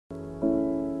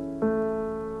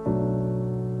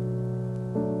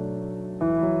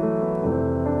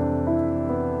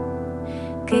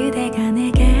그대가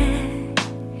내게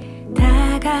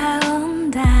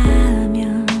다가온다면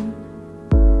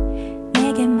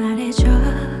내게 말해줘.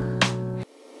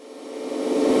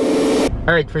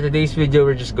 Alright, for today's video,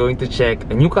 we're just going to check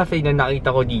a new cafe na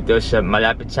nakita ko dito sa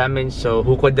malapit sa amin. So,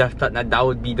 who could have thought na that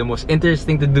would be the most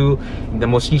interesting to do in the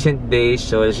most recent days.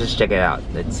 So, let's just check it out.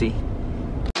 Let's see.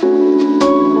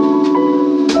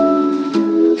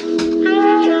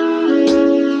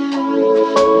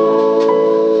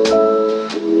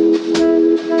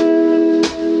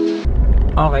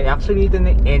 Okay, actually ito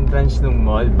na entrance ng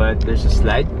mall, but there's a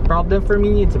slight problem for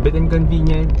me. It's a bit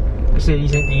inconvenient kasi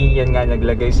recently yan nga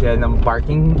naglagay sila ng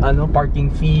parking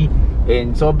fee,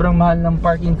 and sobrang mahal ng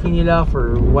parking fee nila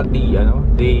for what they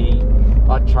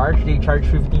charge. They charge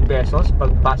 50 pesos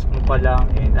pagpasok mo pa lang,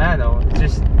 and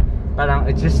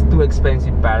it's just too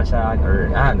expensive para sa akin, or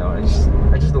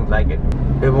I just don't like it.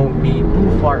 It won't be too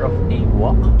far of a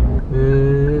walk.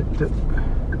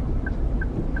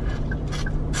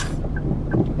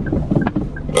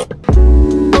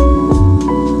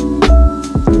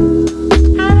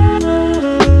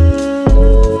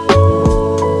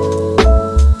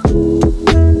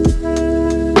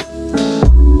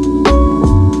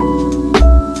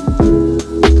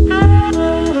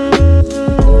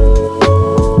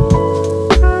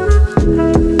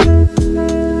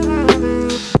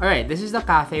 This is the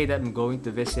cafe that I'm going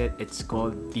to visit. It's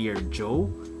called Dear Joe.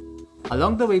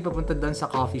 Along the way, papunta dun sa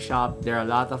coffee shop, there are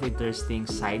a lot of interesting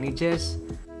signages.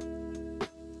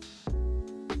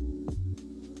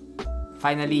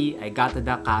 Finally, I got to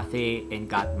the cafe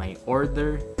and got my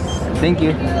order. Thank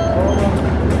you.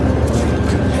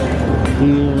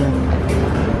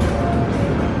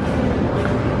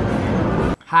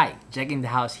 Hi, Jack in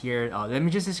the house here. Let me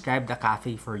just describe the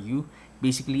cafe for you.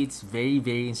 Basically, it's very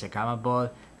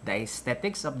Instagrammable. The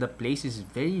aesthetics of the place is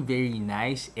very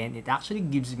nice, and it actually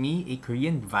gives me a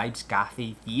Korean vibes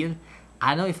cafe feel.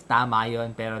 I don't know if tama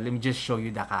yun, pero let me just show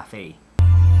you the cafe.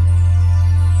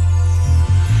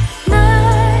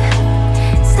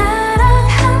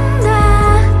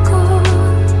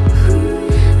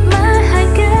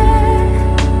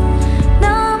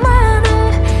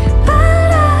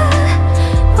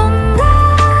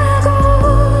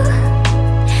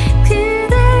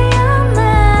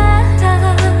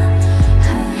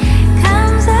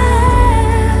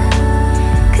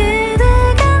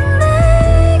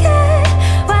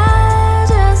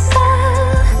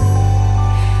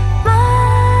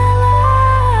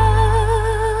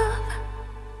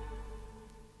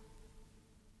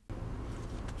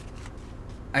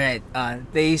 Alright,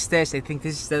 taste test. I think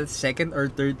this is the second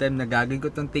or third time na gagawin ko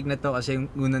itong take na to, kasi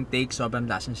yung unang take sobrang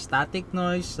lasang static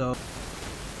noise. So,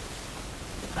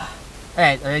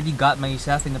 alright, already got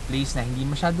myself in a place na hindi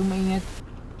masyadong mainit.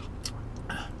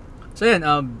 So yan,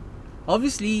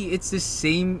 obviously it's the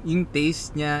same, yung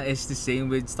taste niya is the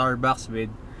same with Starbucks,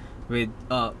 with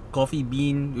Coffee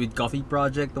Bean, with Coffee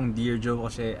Project, tong Dear Joe,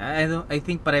 kasi I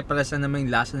think pare-pares na naman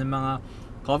yung lasa ng mga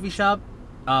coffee shop.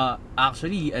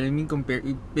 Actually, alam mo,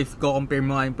 if compare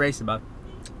mo nga yung price, diba?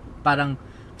 Parang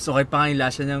so okay pa nga yung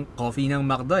lasa ng coffee ng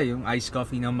McDo, yung iced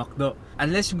coffee ng McDo.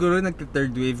 Unless siguro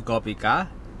nagka-third wave coffee ka,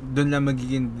 doon lang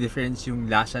magiging different yung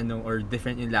lasa ng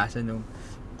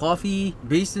coffee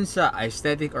based dun sa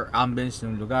aesthetic or ambience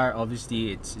ng lugar.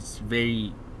 Obviously, it's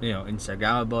very,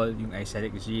 Instagrammable. Yung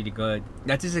aesthetic is really good.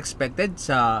 That is expected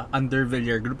sa under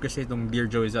Villar Group, kasi itong Dear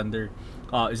Joe is under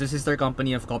is a sister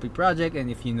company of Coffee Project,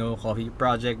 and if you know Coffee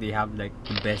Project, they have like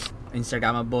the best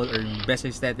Instagrammable or best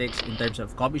aesthetics in terms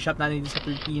of coffee shop natin dito sa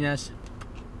Pilipinas.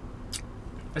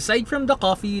 Aside from the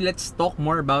coffee, let's talk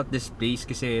more about this place,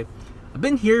 kasi I've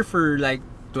been here for like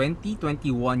 21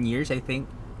 years, I think,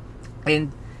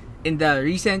 and in the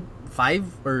recent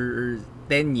 5 or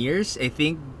 10 years, I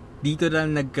think dito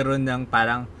lang nagkaroon ng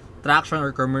parang traction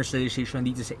or commercialization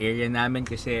dito sa area namin,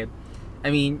 kasi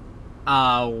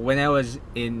when I was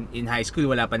in high school,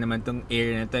 wala pa naman tong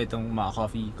area na to, itong mga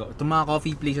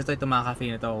coffee places to, itong mga cafe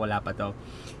na to, wala pa to.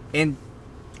 And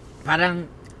parang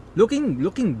looking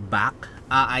back,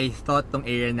 I thought tong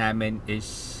area namin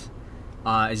is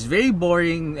very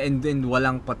boring and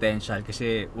walang potential,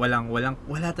 kasi wala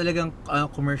talagang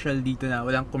commercial dito, na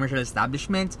walang commercial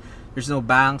establishments. There's no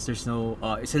banks, there's no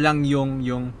isa lang yung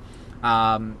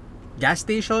gas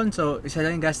station. So isa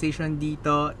lang yung gas station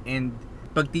dito, and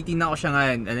pag titignan ko siya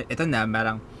ngayon, ito na,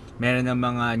 meron ng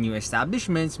mga new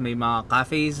establishments, may mga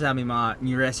cafes, may mga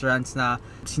new restaurants na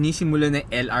sinisimula na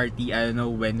LRT. I don't know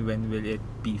when will it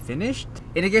be finished.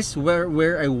 And I guess where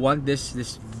I want this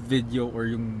video or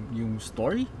yung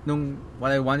story,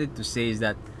 what I wanted to say is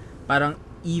that parang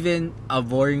even a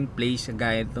boring place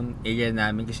gaya itong area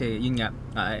namin kasi yun nga,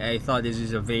 I thought this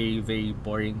is a very very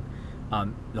boring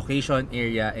location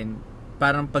area, and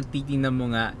parang pag titingnan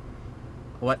mo nga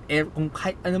whatever, kung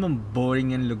kahit ano man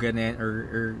boring yung lugar na yan,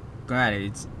 or kunwari,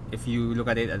 it's, if you look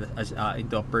at it as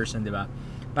into a person, di ba?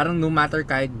 Parang no matter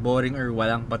kahit boring or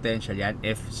walang potential yan,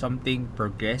 if something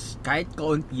progress, kahit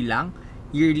kaunti lang,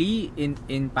 yearly,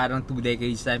 in parang 2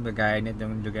 decades time, kagaya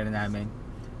nitong lugar namin,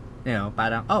 you know,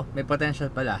 parang, oh, may potential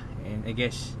pala. And I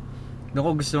guess, doon ko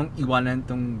gustong iwanan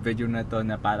tong video na to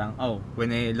na parang, oh,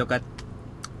 when I look at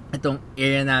itong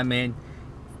area namin,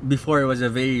 before it was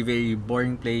a very very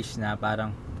boring place na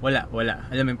parang wala,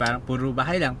 alam mo, parang puro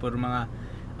bahay lang, puro mga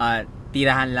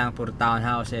tirahan lang, puro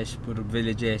townhouses, puro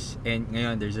villages, and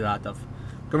ngayon there's a lot of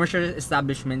commercial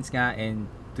establishments nga, and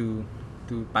to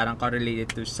parang correlate it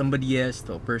to somebody else,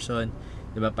 to a person,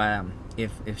 diba, parang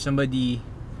if somebody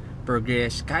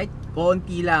progress kahit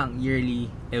konti lang yearly,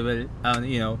 it will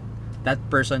you know, that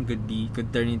person could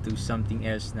turn into something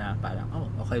else na parang,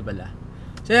 oh, okay pala.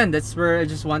 So yan, that's where I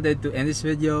just wanted to end this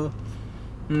video.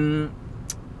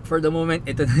 For the moment,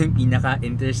 ito na yung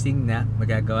pinaka-interesting na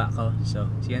magagawa ko. So,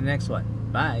 see you in the next one.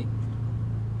 Bye!